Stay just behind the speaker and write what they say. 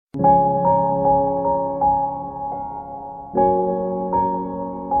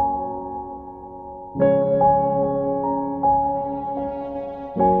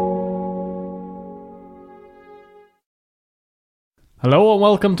Hello and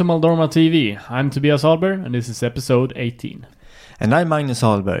welcome to Maldorma TV. I'm Tobias Ahlberg and this is episode 18. And I'm Magnus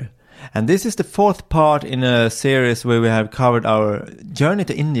Ahlberg. And this is the fourth part in a series where we have covered our journey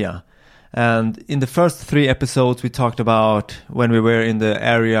to India. And in the first 3 episodes we talked about when we were in the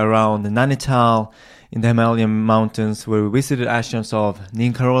area around Nainital, in the Himalayan mountains, where we visited ashrams of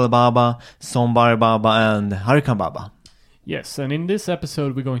Neem Baba, Sombari Baba and Harikam Baba. Yes, and in this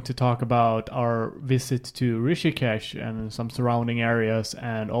episode we're going to talk about our visit to Rishikesh and some surrounding areas,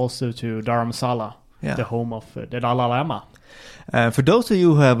 and also to Dharamsala, the home of the Dalai Lama. For those of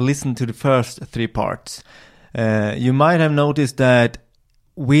you who have listened to the first 3 parts, you might have noticed that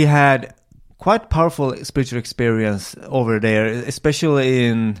we had quite powerful spiritual experience over there, especially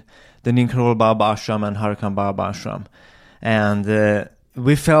in the Neem Baba ashram and Harikam Baba ashram. And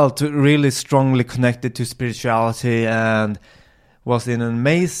we felt really strongly connected to spirituality and was in an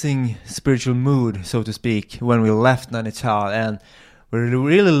amazing spiritual mood, so to speak, when we left Nainital. And we're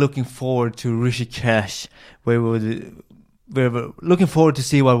really looking forward to Rishikesh, where we were looking forward to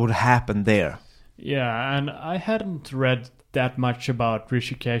see what would happen there. Yeah, and I hadn't read that much about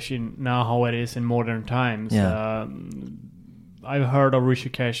Rishikesh in now how it is in modern times. Yeah. I've heard of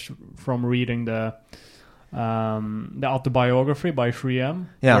Rishikesh from reading the autobiography by Sri M,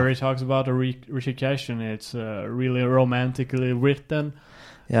 where he talks about Rishikesh, and it's really romantically written.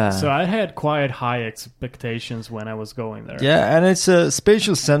 Yeah. So I had quite high expectations when I was going there. Yeah, and it's a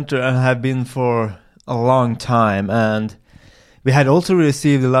spiritual center and have been for a long time. And we had also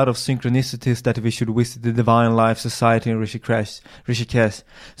received a lot of synchronicities that we should visit the Divine Life Society in Rishikesh.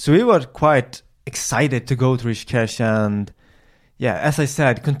 So we were quite excited to go to Rishikesh and, as I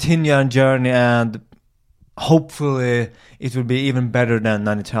said, continue our journey, and hopefully it will be even better than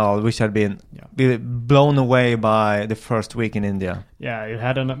Nainital, which had been blown away by the first week in India. Yeah, it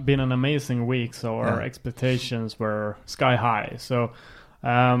had been an amazing week, so our expectations were sky high. So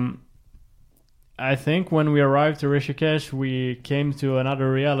I think when we arrived to Rishikesh, we came to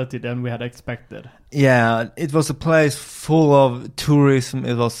another reality than we had expected. Yeah, it was a place full of tourism.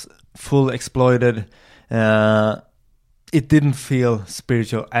 It was full exploited. It didn't feel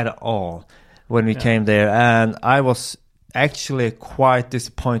spiritual at all when we came there, and I was actually quite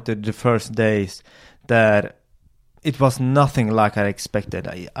disappointed the first days that it was nothing like I expected.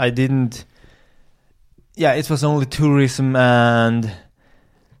 I didn't. Yeah, it was only tourism and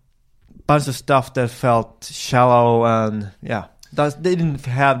bunch of stuff that felt shallow, and they didn't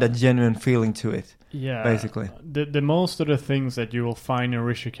have that genuine feeling to it. Yeah, basically. The most of the things that you will find in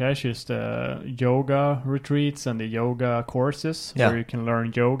Rishikesh is the yoga retreats and the yoga courses where you can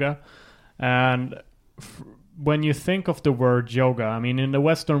learn yoga. And when you think of the word yoga, I mean, in the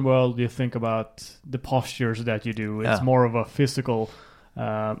Western world, you think about the postures that you do. It's more of a physical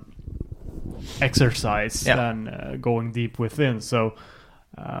exercise than going deep within. So,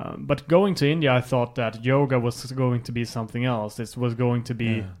 but going to India, I thought that yoga was going to be something else. It was going to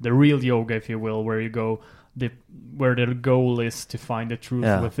be the real yoga, if you will, where you go, where the goal is to find the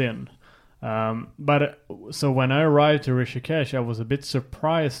truth within. So when I arrived to Rishikesh, I was a bit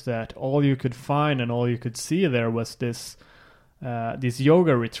surprised that all you could find and all you could see there was these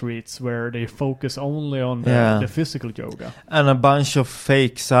yoga retreats where they focus only on the physical yoga. And a bunch of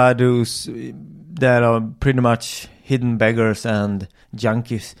fake sadhus that are pretty much hidden beggars and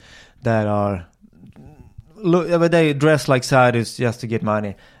junkies that are they dress like sadhus just to get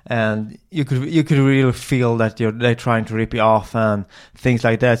money, and you could really feel that they're trying to rip you off and things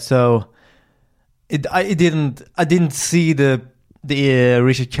like that. So I didn't see the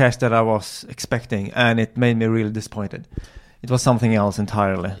Rishikesh that I was expecting, and it made me really disappointed. It was something else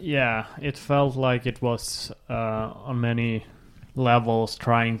entirely. Yeah, it felt like it was on many levels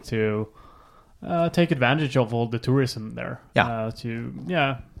trying to take advantage of all the tourism there.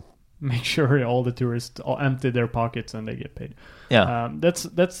 To make sure all the tourists empty their pockets and they get paid.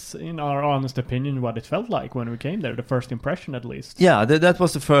 That's in our honest opinion what it felt like when we came there, the first impression at least. That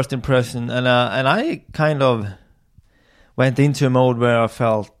was the first impression, and I kind of went into a mode where I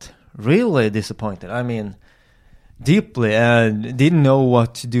felt really disappointed. I mean, deeply, and didn't know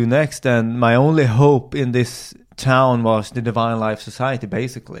what to do next, and my only hope in this town was the Divine Life Society,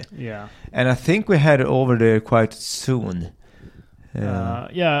 basically. And I think we headed over there quite soon.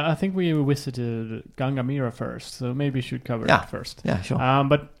 I think we visited Gangamira first, so maybe we should cover it first. Yeah, sure.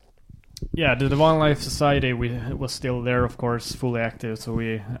 But the Divine Life Society was still there, of course, fully active. So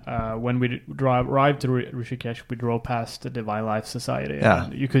we, when we arrived to Rishikesh, we drove past the Divine Life Society,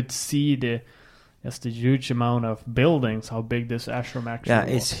 and you could see the huge amount of buildings, how big this ashram actually was.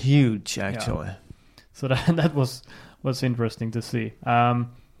 Yeah, it's huge, actually. So that was interesting to see.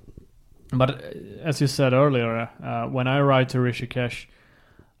 But as you said earlier, when I arrived to Rishikesh,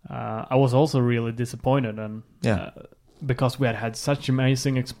 I was also really disappointed, and because we had such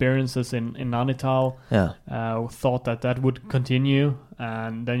amazing experiences in Nainital, thought that would continue,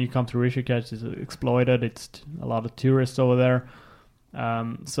 and then you come to Rishikesh, it's exploited, it's a lot of tourists over there,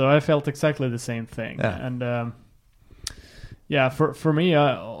 so I felt exactly the same thing, and for me,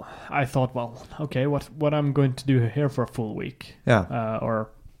 I thought, well, okay, what I'm going to do here for a full week,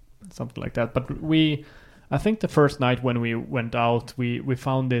 or something like that. But I think the first night when we went out, we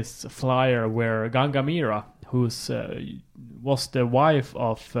found this flyer where Gangamira, who's was the wife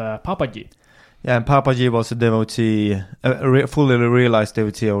of Papaji. Yeah, and Papaji was a devotee, fully realized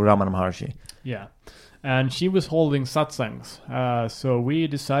devotee of Ramana Maharshi. Yeah, and she was holding satsangs, so we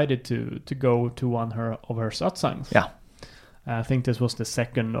decided to go to one of her satsangs. Yeah. I think this was the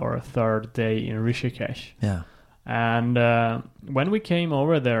second or third day in Rishikesh. Yeah. And when we came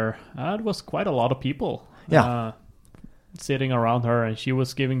over there, it was quite a lot of people sitting around her, and she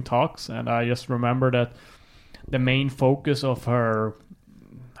was giving talks. And I just remember that the main focus of her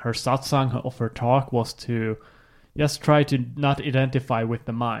satsang, of her talk, was to just try to not identify with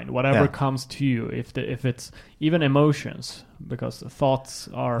the mind. Whatever comes to you, if it's even emotions, because thoughts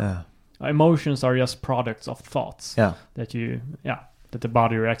are emotions are just products of thoughts that the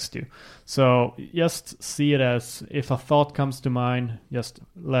body reacts to. So just see it as, if a thought comes to mind, just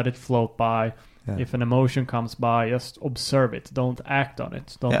let it float by. If an emotion comes by, just observe it. Don't act on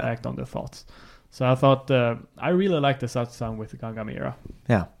it. Don't act on the thoughts. So I thought I really liked the satsang with Gangamira.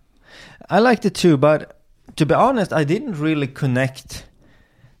 Yeah, I liked it too, but to be honest, I didn't really connect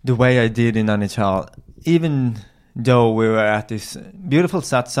the way I did in Nainital, even though we were at this beautiful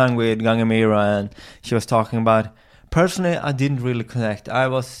satsang with Gangamira and she was talking about. Personally, I didn't really connect. I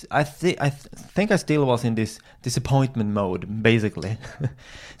think I still was in this disappointment mode, basically.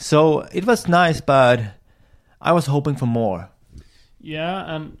 So it was nice, but I was hoping for more.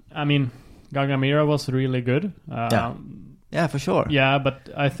 Yeah, and I mean, Gangamira was really good. Yeah, for sure. Yeah, but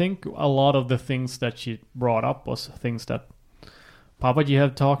I think a lot of the things that she brought up was things that Papaji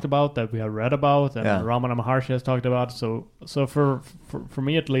had talked about, that we had read about, and Ramana Maharshi has talked about. So for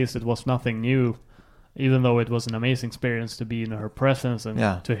me at least, it was nothing new. Even though it was an amazing experience to be in her presence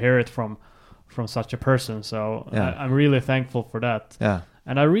and to hear it from such a person. So I'm really thankful for that. Yeah.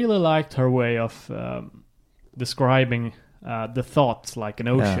 And I really liked her way of describing the thoughts like an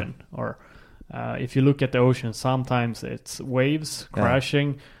ocean. Or if you look at the ocean, sometimes it's waves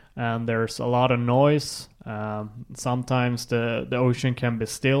crashing and there's a lot of noise. Sometimes the ocean can be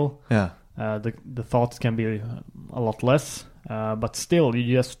still. Yeah. The thoughts can be a lot less. But still,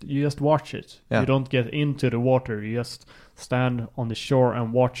 you just watch it. You don't get into the water. You just stand on the shore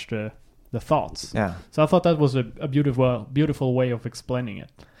and watch the thoughts. Yeah. So I thought that was a beautiful way of explaining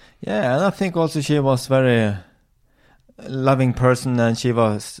it. Yeah, and I think also she was very loving person, and she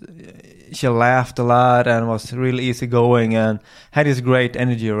laughed a lot and was really easygoing and had this great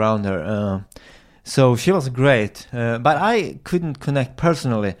energy around her. So she was great, but I couldn't connect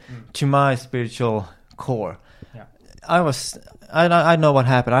personally to my spiritual core. I know what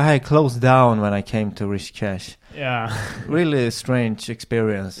happened. I had closed down when I came to Rishikesh. Yeah. Really strange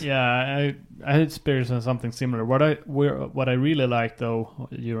experience. Yeah, I had experienced something similar. What I really liked though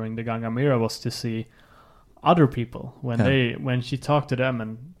during the Gangamira was to see other people when she talked to them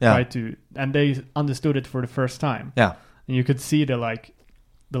and tried to, and they understood it for the first time. Yeah. And you could see the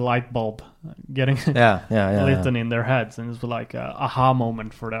light bulb getting lit in their heads, and it was like a aha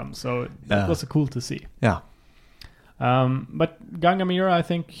moment for them. So it was cool to see. Yeah. But Gangamira, I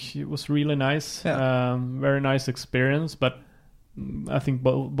think it was really nice. Very nice experience, but I think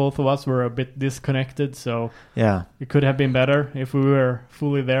both of us were a bit disconnected, so it could have been better if we were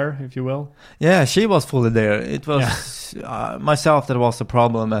fully there, if you will. Yeah, she was fully there. It was myself that was the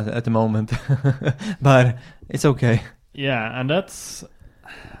problem at the moment, but it's okay. Yeah, and that's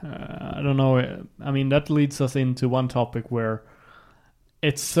I don't know. I mean, that leads us into one topic where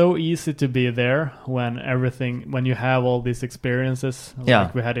it's so easy to be there when you have all these experiences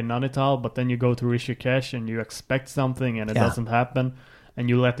like we had in Nainital, but then you go to Rishikesh and you expect something and it doesn't happen, and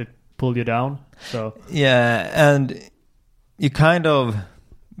you let it pull you down. So and you kind of,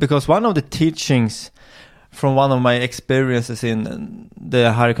 because one of the teachings from one of my experiences in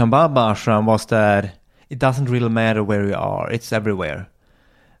the Harikam Baba ashram was that it doesn't really matter where you are, it's everywhere.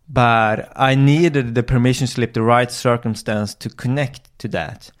 But I needed the permission slip, the right circumstance to connect to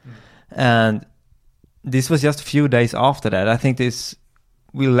that. And this was just a few days after that. I think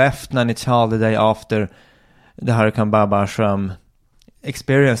we left Nainital the day after the Harikam Baba ashram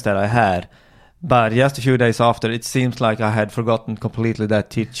experience that I had. But just a few days after, it seems like I had forgotten completely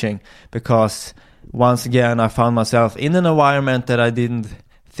that teaching, because once again I found myself in an environment that I didn't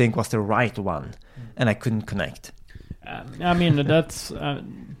think was the right one, and I couldn't connect. I mean,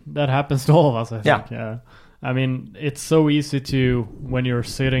 that happens to all of us, I think. Yeah. I mean, it's so easy to, when you're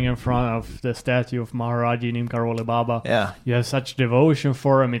sitting in front of the statue of Maharaji Nimkaroli Baba, you have such devotion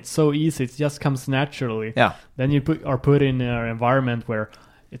for him. It's so easy. It just comes naturally. Yeah. Then you are put in an environment where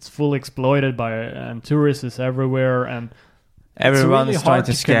it's fully exploited by and tourists everywhere, and everyone is trying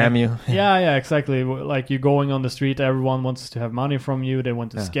to scam you. Yeah, exactly. Like you're going on the street, everyone wants to have money from you. They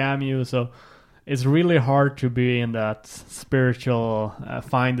want to scam you. So it's really hard to be in that spiritual,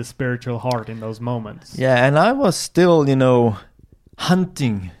 find the spiritual heart in those moments. Yeah, and I was still,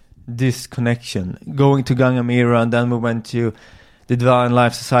 hunting this connection, going to Gangamira, and then we went to the Divine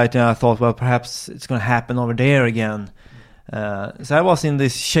Life Society, and I thought, well, perhaps it's going to happen over there again. So I was in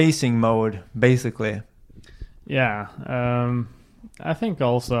this chasing mode, basically. Yeah, I think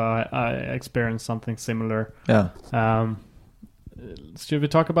also I experienced something similar. Yeah. Should we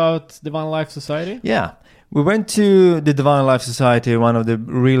talk about Divine Life Society? Yeah. We went to the Divine Life Society, one of the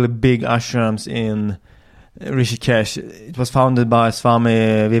really big ashrams in Rishikesh. It was founded by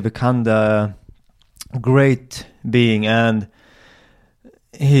Swami Vivekananda, a great being, and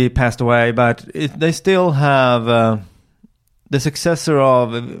he passed away, but they still have the successor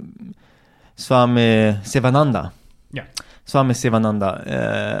of Swami Sivananda. Yeah. Swami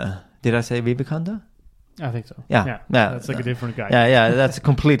Sivananda. Did I say Vivekananda? I think so. Yeah. That's like a different guy. Yeah, that's a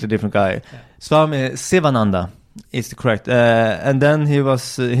completely different guy. Yeah. Swami Sivananda is the correct. And then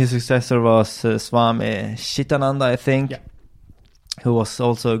his successor was Swami Chitananda, I think, who was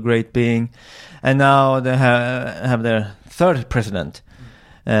also a great being. And now they have their third president.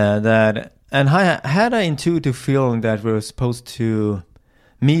 And I had an intuitive feeling that we were supposed to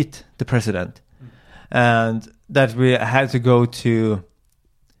meet the president, and that we had to go to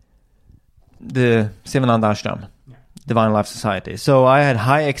the Sivananda Ashram, Divine Life Society. So I had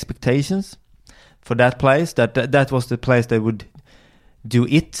high expectations for that place, that was the place they would do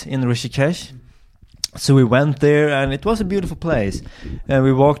it in Rishikesh. So we went there, and it was a beautiful place, and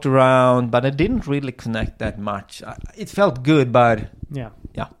we walked around, but I didn't really connect that much. It felt good, but we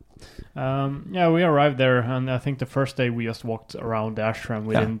arrived there, and I think the first day we just walked around the ashram.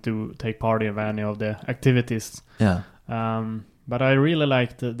 We didn't take part of any of the activities. Yeah. But I really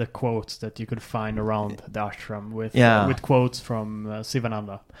liked the quotes that you could find around the ashram with quotes from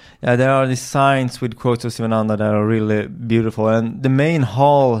Sivananda. Yeah, there are these signs with quotes of Sivananda that are really beautiful. And the main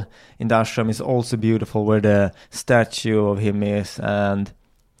hall in the ashram is also beautiful, where the statue of him is. And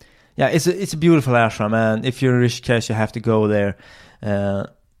it's a beautiful ashram. And if you're in Rishikesh, you have to go there.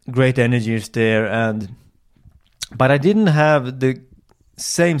 Great energy is there. But I didn't have the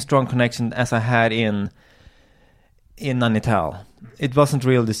same strong connection as I had in Nainital. It wasn't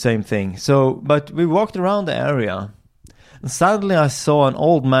really the same thing. But we walked around the area, and suddenly I saw an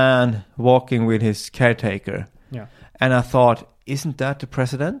old man walking with his caretaker. Yeah. And I thought, isn't that the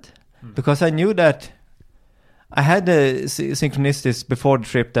president? Because I knew that I had the synchronicities before the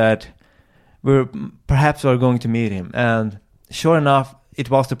trip that we perhaps were going to meet him. And sure enough, it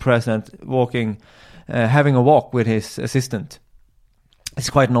was the president walking, having a walk with his assistant.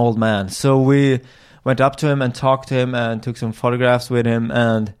 It's quite an old man. So we went up to him and talked to him and took some photographs with him,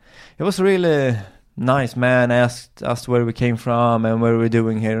 and it was a really nice man. Asked us where we came from and what we're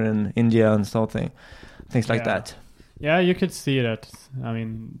doing here in India and things like that. Yeah, you could see that. I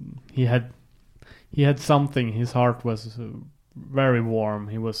mean, he had something. His heart was very warm.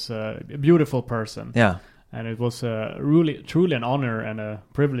 He was a beautiful person. Yeah. And it was really, truly an honor and a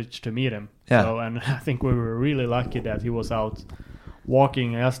privilege to meet him. Yeah. So, and I think we were really lucky that he was out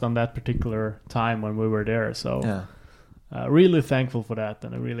walking just on that particular time when we were there. So really thankful for that,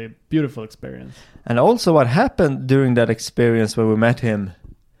 and a really beautiful experience. And also what happened during that experience when we met him,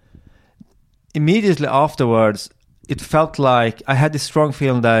 immediately afterwards, it felt like I had this strong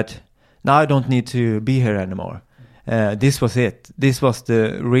feeling that now I don't need to be here anymore. This was it. This was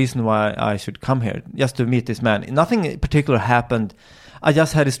the reason why I should come here, just to meet this man. Nothing particular happened. I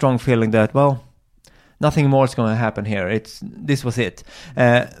just had a strong feeling that, well, nothing more is going to happen here. This was it.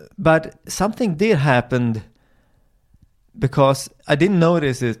 But something did happen, because I didn't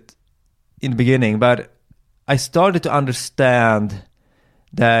notice it in the beginning, but I started to understand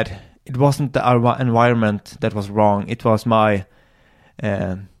that it wasn't the environment that was wrong. It was my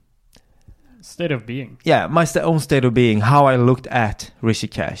state of being. Yeah, my own state of being, how I looked at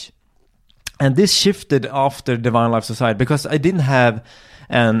Rishikesh. And this shifted after Divine Life Society, because I didn't have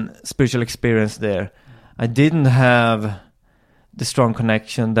a spiritual experience there. I didn't have the strong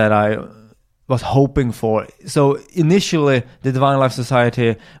connection that I was hoping for. So initially, the Divine Life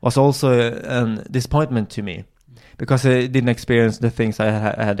Society was also a disappointment to me because I didn't experience the things I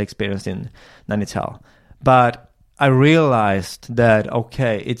had experienced in Nainital. But I realized that,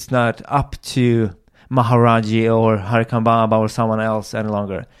 okay, it's not up to Maharaji or Harikan Baba or someone else any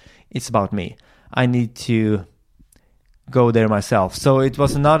longer. It's about me. I need to go there myself. So it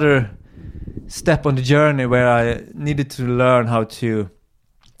was another step on the journey where I needed to learn how to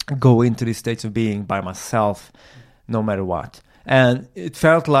go into these states of being by myself, no matter what. And it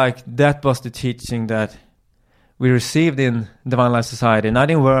felt like that was the teaching that we received in Divine Life Society, not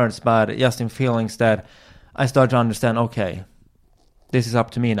in words, but just in feelings, that I started to understand, okay, this is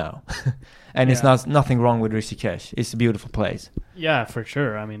up to me now. And it's nothing wrong with Rishikesh. It's a beautiful place. Yeah, for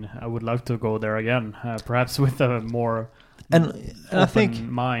sure. I mean, I would love to go there again, perhaps with a more and I think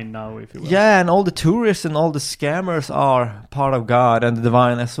mind now, if you will. Yeah, and all the tourists and all the scammers are part of God and the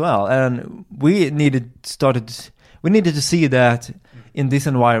divine as well. And we needed to see that in this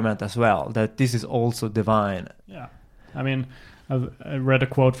environment as well, that this is also divine. Yeah, I mean, I read a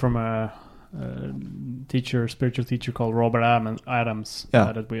quote from a spiritual teacher called Robert Adams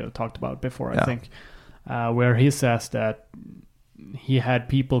that we have talked about before, I think, where he says that he had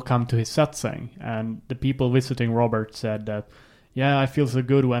people come to his satsang, and the people visiting Robert said that, I feel so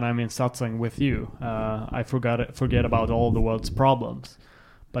good when I'm in satsang with you. I forget about all the world's problems.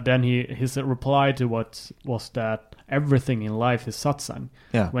 But then his reply to what was that everything in life is satsang.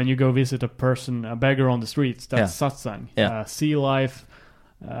 Yeah. When you go visit a beggar on the streets, that's satsang. Yeah. See life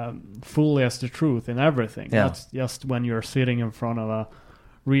fully as the truth in everything. Yeah. That's just when you're sitting in front of a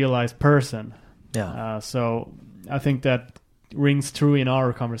realized person. Yeah. So I think that rings true in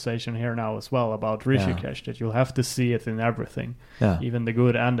our conversation here now as well about Rishikesh, that you'll have to see it in everything, even the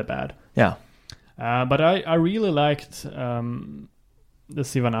good and the bad. Yeah. But I really liked the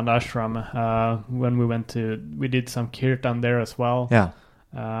Sivananda ashram when we did some kirtan there as well. Yeah.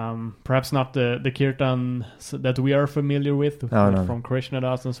 Perhaps not the kirtan that we are familiar with from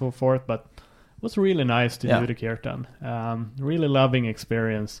Krishnadas and so forth, but it was really nice to do the kirtan. Really loving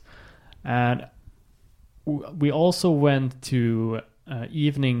experience. And we also went to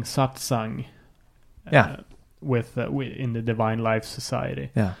evening satsang in the Divine Life Society.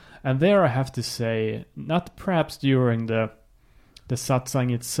 Yeah. And there I have to say, not perhaps during the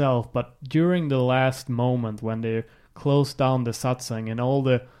satsang itself, but during the last moment when they closed down the satsang and all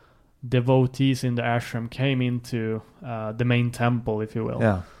the devotees in the ashram came into the main temple, if you will.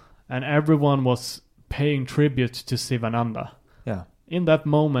 Yeah. And everyone was paying tribute to Sivananda. Yeah. In that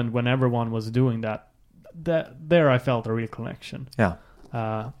moment when everyone was doing that, there I felt a real connection. Yeah.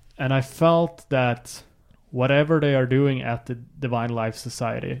 And I felt that whatever they are doing at the Divine Life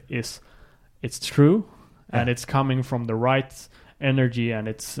Society it's true, and it's coming from the right energy, and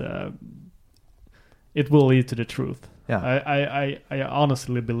it will lead to the truth. Yeah. I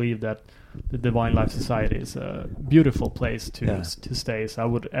honestly believe that the Divine Life Society is a beautiful place to stay. So I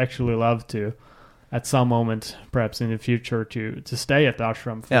would actually love to, at some moment, perhaps in the future, to stay at the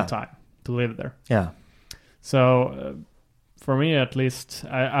ashram full time, to live there. Yeah. So for me, at least,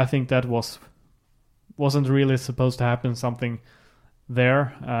 I think that wasn't really supposed to happen, something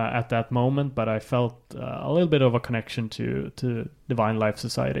there at that moment, but I felt a little bit of a connection to Divine Life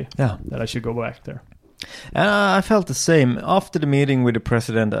Society. Yeah. That I should go back there. And I felt the same after the meeting with the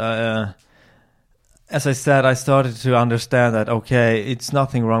president. As I said, I started to understand that it's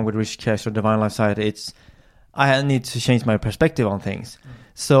nothing wrong with Rishikesh or Divine Life Society. I need to change my perspective on things.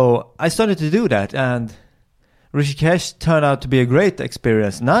 So I started to do that, and Rishikesh turned out to be a great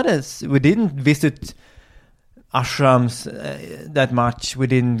experience. Not as we didn't visit ashrams that much. We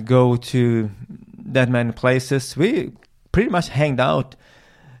didn't go to that many places. We pretty much hanged out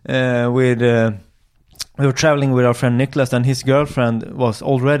with. We were traveling with our friend Niklas, and his girlfriend was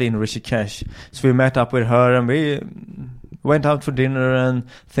already in Rishikesh. So we met up with her, and we went out for dinner and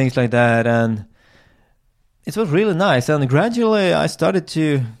things like that. And it was really nice. And gradually, I started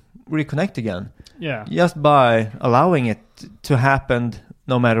to reconnect again. Yeah. Just by allowing it to happen,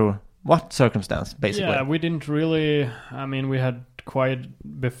 no matter what circumstance, basically. Yeah, we didn't really. I mean, we had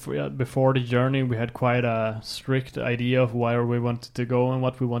before the journey, we had quite a strict idea of where we wanted to go and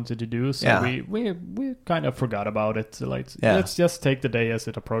what we wanted to do. So we kind of forgot about it. Let's just take the day as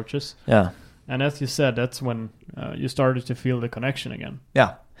it approaches. Yeah. And as you said, that's when you started to feel the connection again.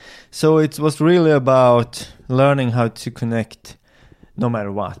 Yeah. So it was really about learning how to connect no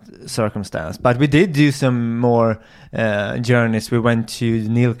matter what circumstance. But we did do some more journeys. We went to the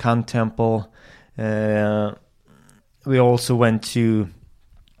Nilkant temple. We also went we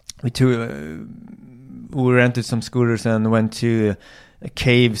rented some scooters and went to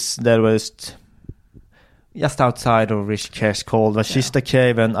caves that was just outside of Rishikesh called Vashishta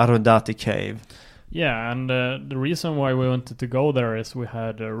Cave and Arundhati Cave. Yeah, and the reason why we wanted to go there is we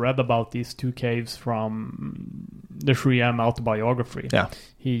had read about these two caves from the Sri M autobiography. Yeah.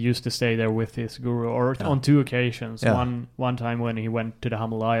 He used to stay there with his guru, or on two occasions. Yeah. One time when he went to the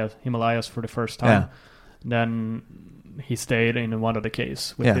Himalayas for the first time. Yeah. Then he stayed in one of the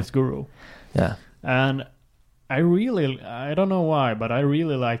caves with his guru. Yeah. And I don't know why, but I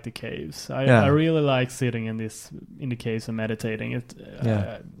really like the caves. I really like sitting in the caves and meditating.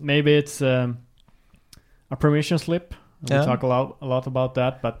 Maybe it's a permission slip. We talk a lot about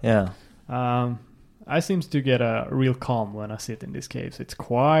that, but I seem to get a real calm when I sit in these caves. It's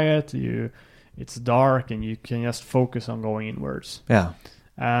quiet, it's dark, and you can just focus on going inwards. Yeah.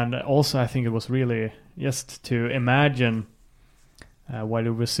 And also, I think it was really just to imagine while we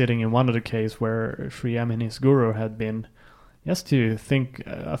were sitting in one of the caves where Sri M and his guru had been, just to think,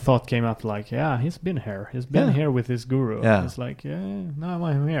 a thought came up like, he's been here. He's been here with his guru. Yeah. It's like, now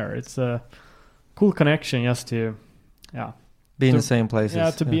I'm here. It's a cool connection just to, be in the same places.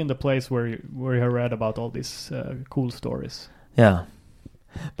 Yeah, to be in the place where you read about all these cool stories. Yeah.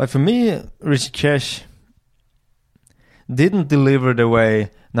 But for me, Rishikesh didn't deliver the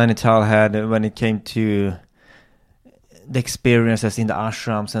way Nainital had when it came to the experiences in the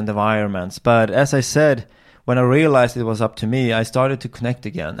ashrams and the environments. But as I said, when I realized it was up to me, I started to connect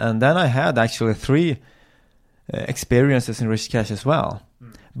again. And then I had actually 3 experiences in Rishikesh as well.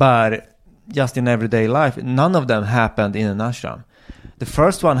 But just in everyday life, none of them happened in an ashram. The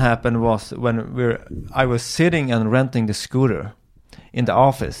first one happened was when I was sitting and renting the scooter in the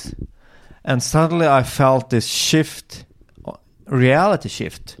office. And suddenly I felt this shift, reality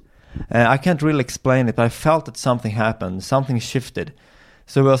shift. I can't really explain it, but I felt that something happened, something shifted.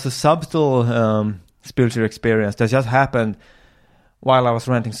 So it was a subtle spiritual experience that just happened while I was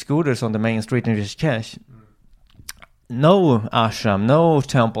renting scooters on the main street in Rishikesh. No ashram, no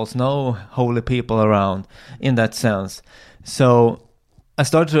temples, no holy people around in that sense. So I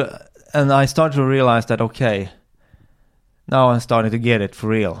started to realize that, okay, now I'm starting to get it for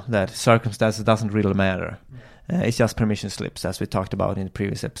real, that circumstances doesn't really matter. It's just permission slips, as we talked about in the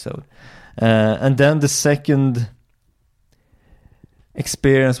previous episode. And then the second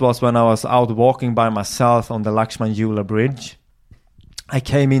experience was when I was out walking by myself on the Lakshman Jula Bridge. I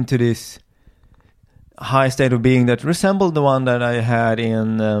came into this high state of being that resembled the one that I had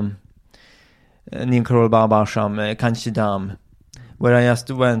in Neem Karol Baba Ashram, Kanchidham, where I just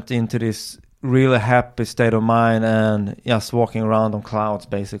went into this really happy state of mind and just walking around on clouds,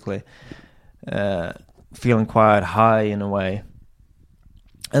 basically. Feeling quite high in a way.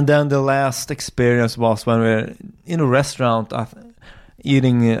 And then the last experience was when we were in a restaurant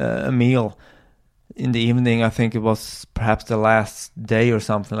eating a meal in the evening. I think it was perhaps the last day or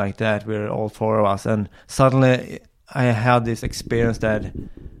something like that. We were all 4 of us, and suddenly I had this experience that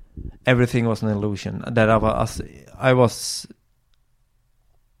everything was an illusion. That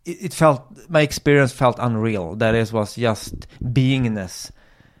it felt, my experience felt unreal. That it was just beingness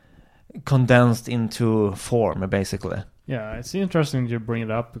condensed into form, basically. Yeah, it's interesting you bring it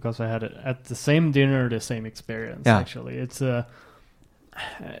up because I had it at the same dinner, the same experience. Actually, it's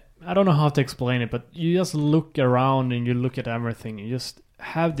I don't know how to explain it, but you just look around and you look at everything. You just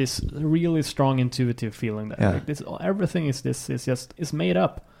have this really strong intuitive feeling that like this, everything is made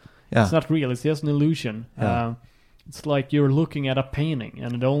up. Yeah. It's not real. It's just an illusion. Yeah. It's like you're looking at a painting,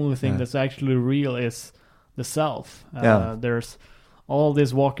 and the only thing that's actually real is the self. There's all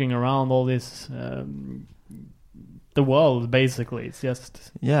this walking around, all this, the world, basically. It's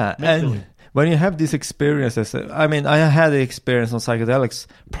just... Yeah, and when you have these experiences, I mean, I had the experience on psychedelics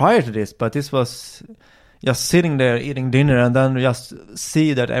prior to this, but this was just sitting there eating dinner and then just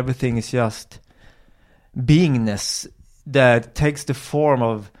see that everything is just beingness that takes the form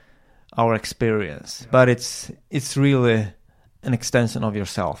of our experience. But it's really an extension of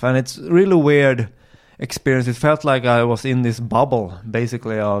yourself. And it's really weird experience. It felt like I was in this bubble,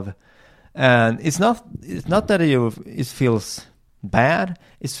 basically, and it's not that it feels bad.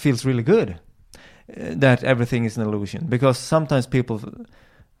 It feels really good that everything is an illusion, because sometimes people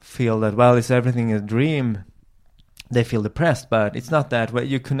feel that, well, is everything a dream? They feel depressed, but it's not that way.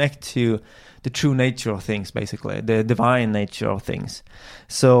 You connect to the true nature of things, basically, the divine nature of things.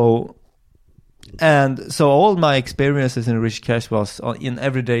 So all my experiences in Rishikesh was in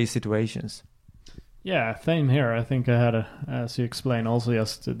everyday situations. Yeah, same here. I think I had, as you explained, also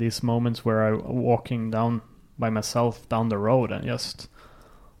just these moments where I walking down by myself down the road and just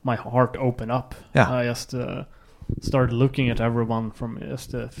my heart opened up. Yeah. I just started looking at everyone from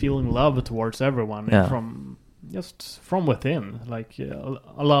just feeling love towards everyone from just from within, like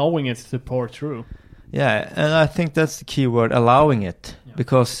allowing it to pour through. Yeah, and I think that's the key word, allowing it,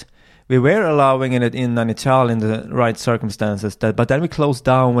 because we were allowing it in Nainital in the right circumstances, but then we closed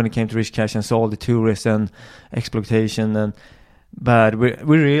down when it came to Rishikesh and saw all the tourists and exploitation, but we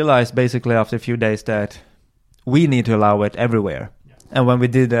realized basically after a few days that we need to allow it everywhere. Yeah. And when we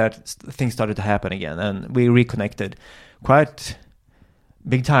did that, things started to happen again, and we reconnected quite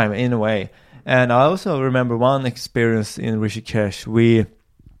big time in a way. And I also remember one experience in Rishikesh.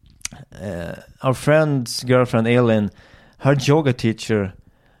 Our friend's girlfriend Elin, her yoga teacher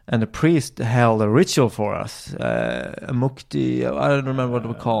and the priest held a ritual for us. A mukti, I don't remember what it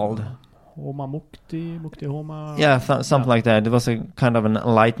was called. Homa mukti homa. Yeah, something like that. It was a kind of an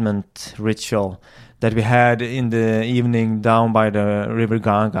enlightenment ritual that we had in the evening down by the river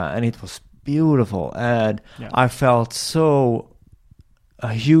Ganga, and it was beautiful. And I felt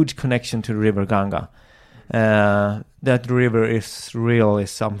a huge connection to the river Ganga. That river is really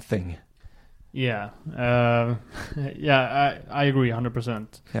something. Yeah, I agree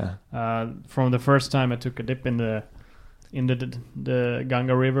 100%. Yeah. From the first time I took a dip in the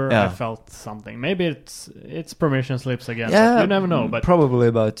Ganga River, I felt something. Maybe it's permission slips again. Yeah, you never know. But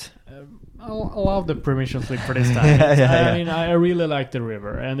probably, but I'll allow the permission slip for this time. I mean, I really like the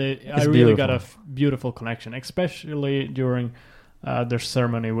river, and I really got a beautiful connection, especially during the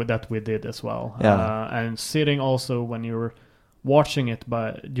ceremony that we did as well. And sitting also when you're watching it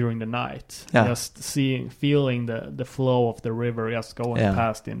during the night, just feeling the flow of the river just going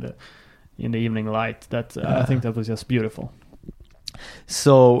past in the evening light. I think that was just beautiful.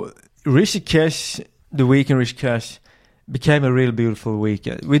 So Rishikesh, the week in Rishikesh became a real beautiful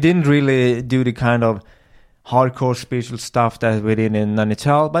weekend. We didn't really do the kind of hardcore spiritual stuff that we did in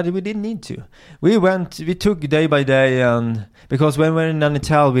Nainital, but we didn't need to. We took day by day, and because when we were in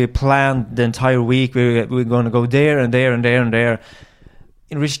Nainital, we planned the entire week. We were going to go there and there and there and there.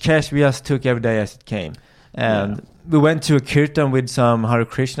 In Rishikesh, we just took every day as it came. And we went to a kirtan with some Hare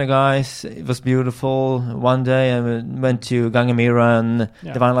Krishna guys. It was beautiful one day, and we went to Gangamira and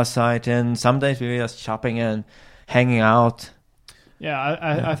Divine Light site, and some days we were just shopping and hanging out. Yeah,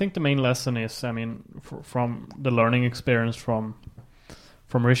 I think the main lesson is, I mean, from the learning experience from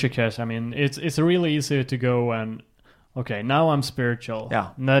Rishikesh, I mean, it's really easy to go and, okay, now I'm spiritual.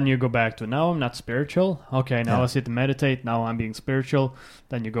 Yeah. And then you go back to, now I'm not spiritual. Okay, now I sit and meditate. Now I'm being spiritual.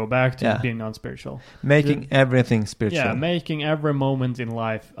 Then you go back to being non-spiritual. Making everything spiritual. Yeah, making every moment in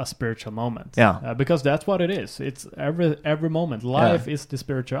life a spiritual moment. Yeah. Because that's what it is. It's every moment. Life is the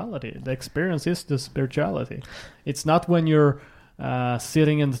spirituality. The experience is the spirituality. It's not when you're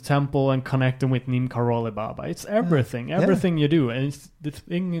sitting in the temple and connecting with Neem Karoli Baba. It's everything you do, and it's the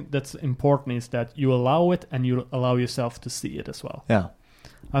thing that's important is that you allow it and you allow yourself to see it as well. Yeah,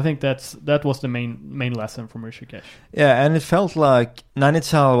 I think that was the main lesson from Rishikesh. Yeah, and it felt like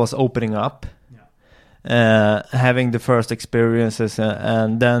Nainital was opening up, having the first experiences,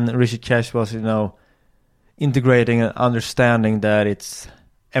 and then Rishikesh was, integrating and understanding that it's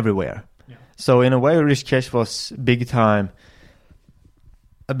everywhere. Yeah. So in a way, Rishikesh was a big time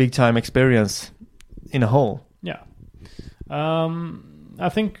experience in a whole. Yeah. I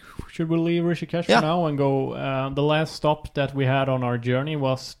think, should we leave Rishikesh for now and go? The last stop that we had on our journey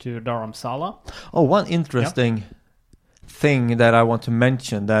was to Dharamsala. Oh, one interesting thing that I want to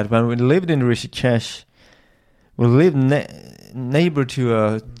mention, that when we lived in Rishikesh, we lived neighbor to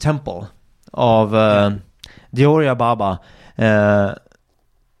a temple of Deoria Baba,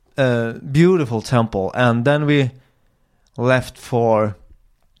 a beautiful temple, and then we left for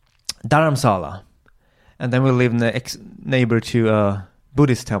Dharamsala, and then we lived neighbor to a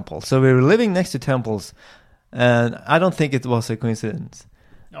Buddhist temple. So we were living next to temples, and I don't think it was a coincidence.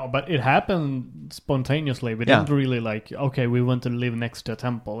 No, but it happened spontaneously. We didn't really we want to live next to a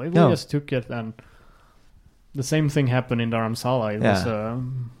temple. We just took it, and the same thing happened in Dharamsala. It was a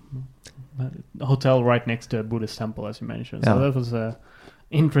hotel right next to a Buddhist temple, as you mentioned. So that was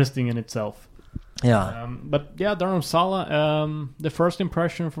interesting in itself. Yeah. Dharamsala, the first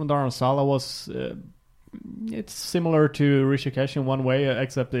impression from Dharamsala was it's similar to Rishikesh in one way,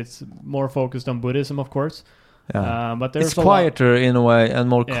 except it's more focused on Buddhism, of course. Yeah. But there's it's quieter in a way and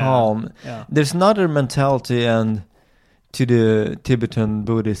more calm. Yeah. There's another mentality and to the Tibetan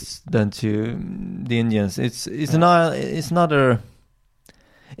Buddhists than to the Indians. It's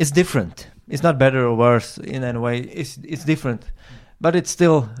different. It's not better or worse in any way. It's different. But it's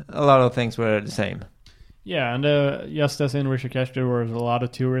still a lot of things were the same. Yeah, and just as in Rishikesh, there was a lot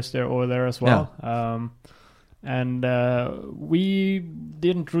of tourists over there as well. Yeah. And we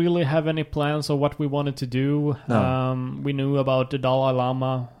didn't really have any plans of what we wanted to do. No. We knew about the Dalai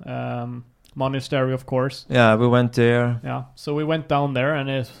Lama monastery, of course. Yeah, we went there. Yeah, so we went down there, and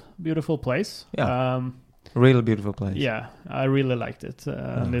it's a beautiful place. Yeah, really beautiful place. Yeah, I really liked it.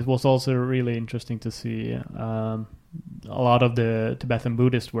 And it was also really interesting to see a lot of the Tibetan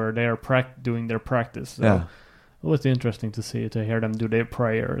Buddhists were there doing their practice. So yeah. it was interesting to hear them do their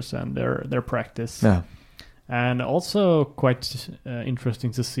prayers and their practice. Yeah. And also quite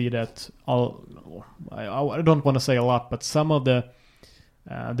interesting to see that I don't want to say a lot, but some of the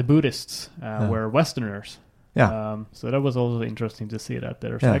Buddhists were Westerners. Yeah. So that was also interesting to see that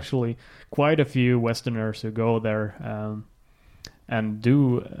there's actually quite a few Westerners who go there and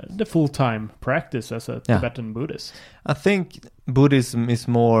do the full-time practice as a Tibetan Buddhist. I think Buddhism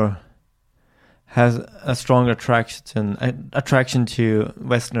has a stronger attraction to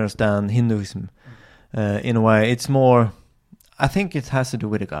Westerners than Hinduism. In a way, it's more. I think it has to do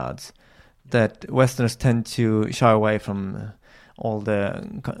with the gods. That Westerners tend to shy away from all the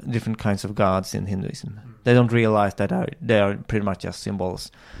different kinds of gods in Hinduism. They don't realize that they are pretty much just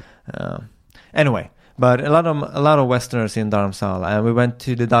symbols. Anyway, but a lot of Westerners in Dharamsala, and we went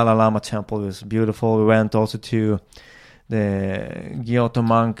to the Dalai Lama temple. It was beautiful. We went also to the Gyoto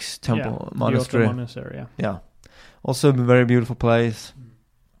monks temple monastery. Gyoto monastery, yeah. Also a very beautiful place.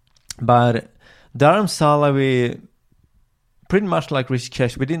 But Dharamsala, we pretty much like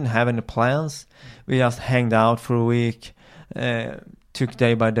Rishikesh, we didn't have any plans. We just hanged out for a week, took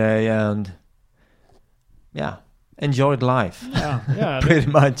day by day, and enjoyed life. Yeah, pretty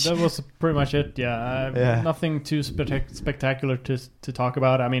much. That was pretty much it. Nothing too spectacular to talk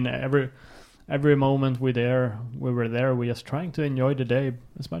about. I mean, every moment we were there, we just trying to enjoy the day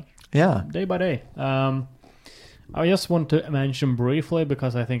as much. Yeah, day by day. I just want to mention briefly,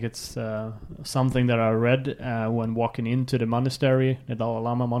 because I think it's something that I read when walking into the monastery, the Dalai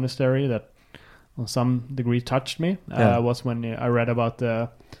Lama monastery, that on some degree touched me. Was when I read about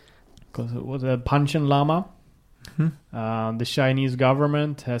because it was a Panchen Lama. Mm-hmm. The Chinese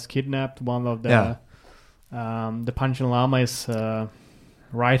government has kidnapped one of the Panchen Lama is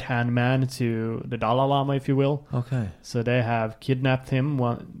right-hand man to the Dalai Lama, if you will. Okay. So they have kidnapped him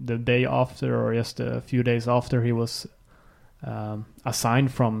the day after, or just a few days after he was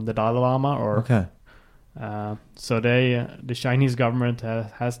assigned from the Dalai Lama. So the Chinese government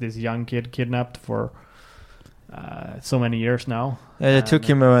has this young kid kidnapped for so many years now. They took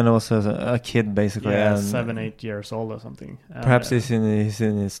him when he was a kid, basically. Yeah, 7-8 years old or something. Perhaps he's in his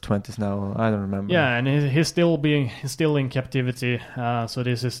 20s now. I don't remember. Yeah, and he's still in captivity. So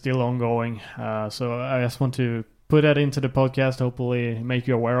this is still ongoing. So I just want to put that into the podcast. Hopefully, make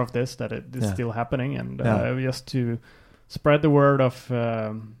you aware of this, that it is still happening, and just to spread the word of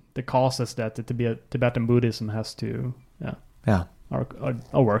the causes that the Tibetan Buddhism has to are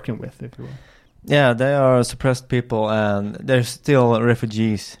working with, if you will. Yeah, they are suppressed people, and they're still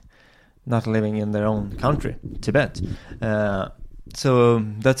refugees, not living in their own country, Tibet. So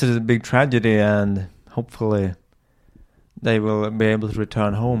that's a big tragedy, and hopefully they will be able to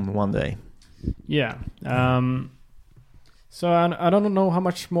return home one day. Yeah. So I don't know how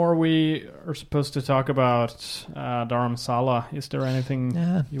much more we are supposed to talk about Dharamsala. Is there anything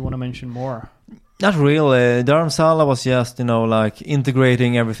you want to mention more? Not really. Dharamsala was just, like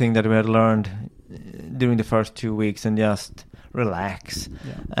integrating everything that we had learned during the first 2 weeks and just relax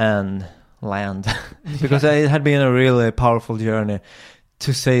and land. Because it had been a really powerful journey,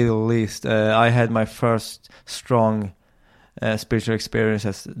 to say the least. I had my first strong spiritual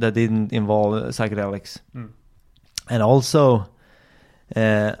experiences that didn't involve psychedelics. And also,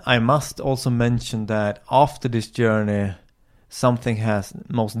 I must also mention that after this journey, something has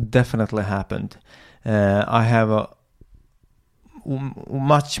most definitely happened. I have a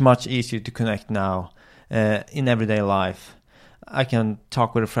much easier to connect now in everyday life. I can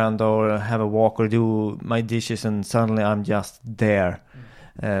talk with a friend or have a walk or do my dishes, and suddenly I'm just there,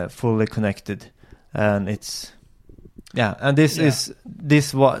 fully connected. And it's and this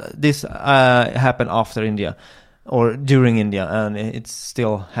happened after India or during India, and it's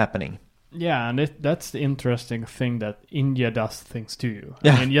still happening. Yeah, and that's the interesting thing, that India does things to you.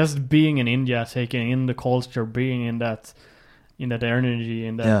 Yeah. I mean, just being in India, taking in the culture, being in that energy,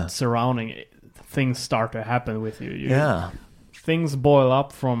 in that surrounding, things start to happen with you. Things boil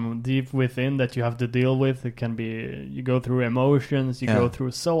up from deep within that you have to deal with. It can be, you go through emotions, you go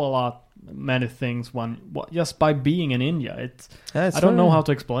through many things just by being in India. I don't know how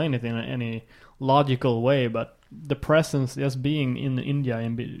to explain it in any logical way, but the presence, just being in India,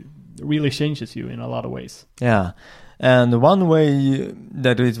 really changes you in a lot of ways. Yeah. And one way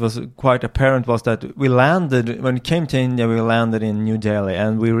that it was quite apparent was that we landed, when it came to India, we landed in New Delhi,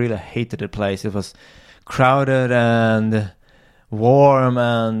 and we really hated the place. It was crowded, and warm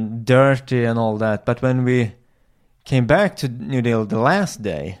and dirty and all that. But when we came back to New Delhi the last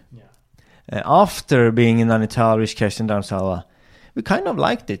day, after being in Nainital, Rishikesh and Dharamsala, we kind of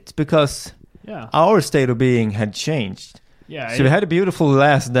liked it because our state of being had changed. Yeah, so we had a beautiful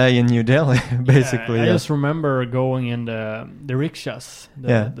last day in New Delhi, basically. I just remember going in the rickshaws,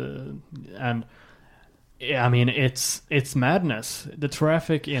 and I mean it's madness. The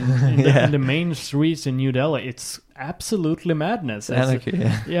traffic in the main streets in New Delhi, it's absolutely madness. It's anarchy.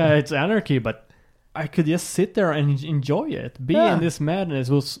 It's anarchy. But I could just sit there and enjoy it. Be in this madness.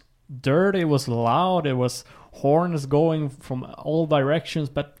 It was dirty. It was loud. It was horns going from all directions,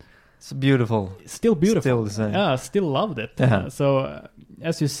 but. It's beautiful. Still beautiful. Still the same. Yeah, still loved it. Yeah. So,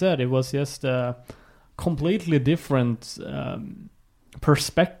 as you said, it was just a completely different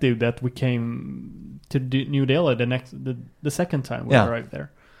perspective that we came to New Delhi the second time we arrived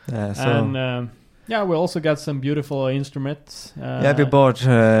there. Yeah. So and we also got some beautiful instruments. We bought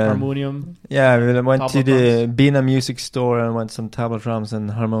harmonium. Yeah, we went to the Bina music store and went some tabla drums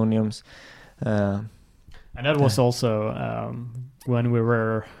and harmoniums. And that was also when we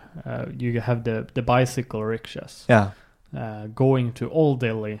were. You have the bicycle rickshaws. Yeah. Going to Old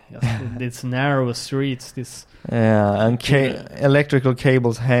Delhi. These narrow streets. And electrical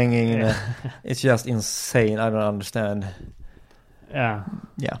cables hanging. It's just insane. I don't understand. Yeah.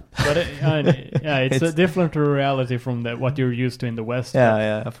 Yeah. But it's a different reality from what you're used to in the West.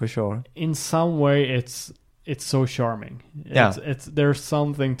 Yeah, for sure. In some way, it's so charming. There's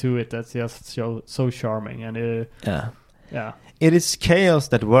something to it that's just so charming, and it is chaos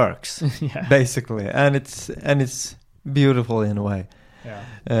that works, basically, and it's beautiful in a way.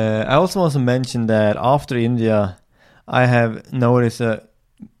 Yeah. I also want to mention that after India, I have noticed a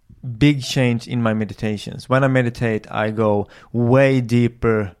big change in my meditations. When I meditate, I go way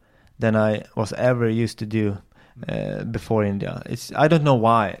deeper than I was ever used to do before India. I don't know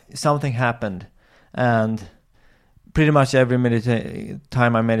why. Something happened, and pretty much every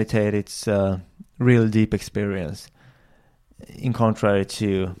time I meditate, it's a real deep experience. In contrary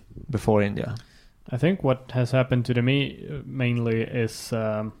to before India. I think what has happened to me mainly is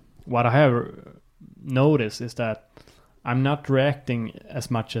what I have noticed is that I'm not reacting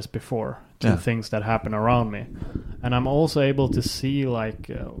as much as before to things that happen around me. And I'm also able to see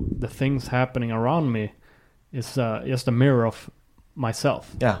the things happening around me is just a mirror of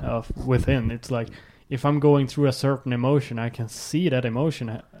myself within. It's like if I'm going through a certain emotion, I can see that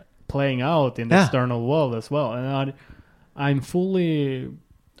emotion playing out in the external world as well. And I'm fully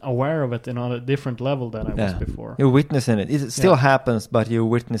aware of it on a different level than I was before. You're witnessing it. It still happens, but you're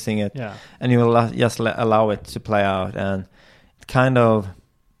witnessing it. Yeah. And you will just allow it to play out. And it kind of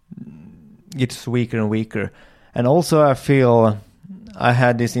gets weaker and weaker. And also I feel I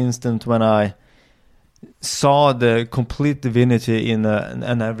had this instant when I saw the complete divinity in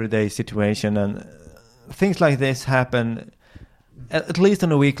an everyday situation. And things like this happen at least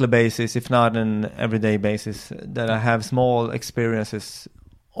on a weekly basis, if not an everyday basis, that I have small experiences,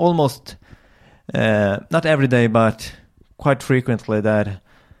 almost not every day, but quite frequently.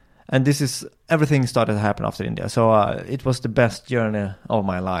 And this is everything started to happen after India. So it was the best journey of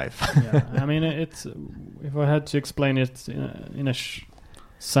my life. I mean, it's if I had to explain it in a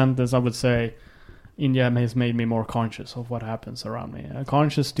sentence, I would say India has made me more conscious of what happens around me.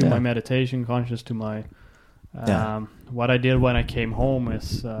 Conscious to my meditation, conscious to my. What I did when I came home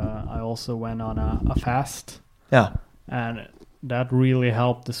is I also went on a fast. Yeah. And that really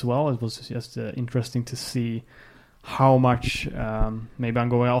helped as well. It was just interesting to see how much, maybe I'm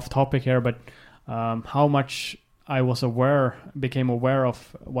going off topic here, but how much I became aware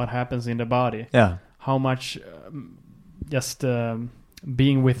of what happens in the body. Yeah. How much just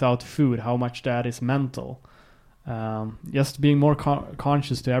being without food, how much that is mental. Just being more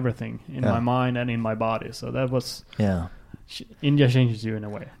conscious to everything in my mind and in my body. So that was India changes you in a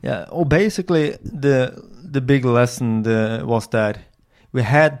way. Yeah. Well, basically the big lesson was that we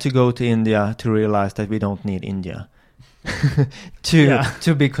had to go to India to realize that we don't need India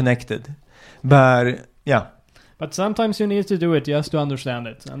to be connected. But but sometimes you need to do it just to understand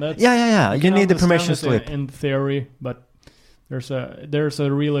it, and that's you need the permission slip in theory, but there's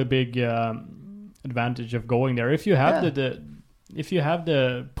a really big advantage of going there. If you have if you have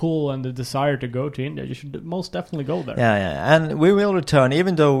the pull and the desire to go to India, you should most definitely go there. And we will return,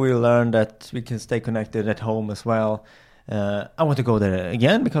 even though we learned that we can stay connected at home as well. I want to go there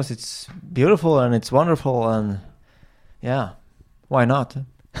again because it's beautiful and it's wonderful, and why not?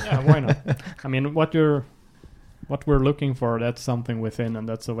 Yeah, why not? I mean, what we're looking for, that's something within, and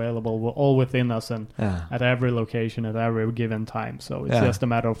that's available all within us, and at every location at every given time. So it's just a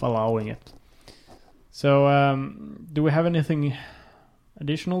matter of allowing it. So, do we have anything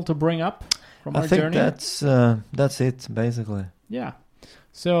additional to bring up from our journey? I think that's it, basically. Yeah.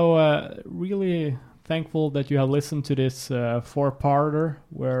 So, really thankful that you have listened to this 4-parter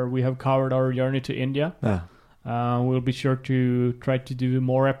where we have covered our journey to India. Yeah. We'll be sure to try to do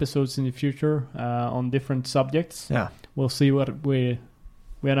more episodes in the future on different subjects. Yeah. We'll see what we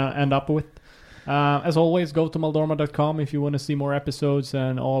end up with. As always, go to Maldorma.com if you want to see more episodes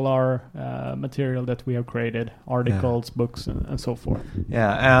and all our material that we have created, articles, books, and so forth.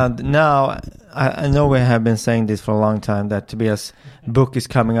 Yeah, and now I know we have been saying this for a long time that Tobias' book is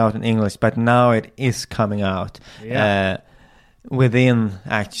coming out in English, but now it is coming out. Within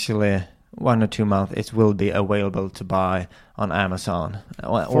actually 1 or 2 months, it will be available to buy on Amazon.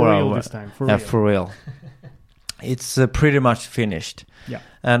 For real this time. For real. It's pretty much finished. Yeah.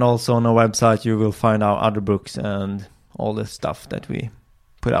 And also on our website, you will find our other books and all the stuff that we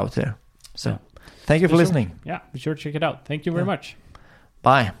put out there. So, thank you for listening. Yeah, be sure to check it out. Thank you very much.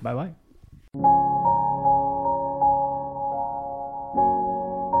 Bye. Bye-bye.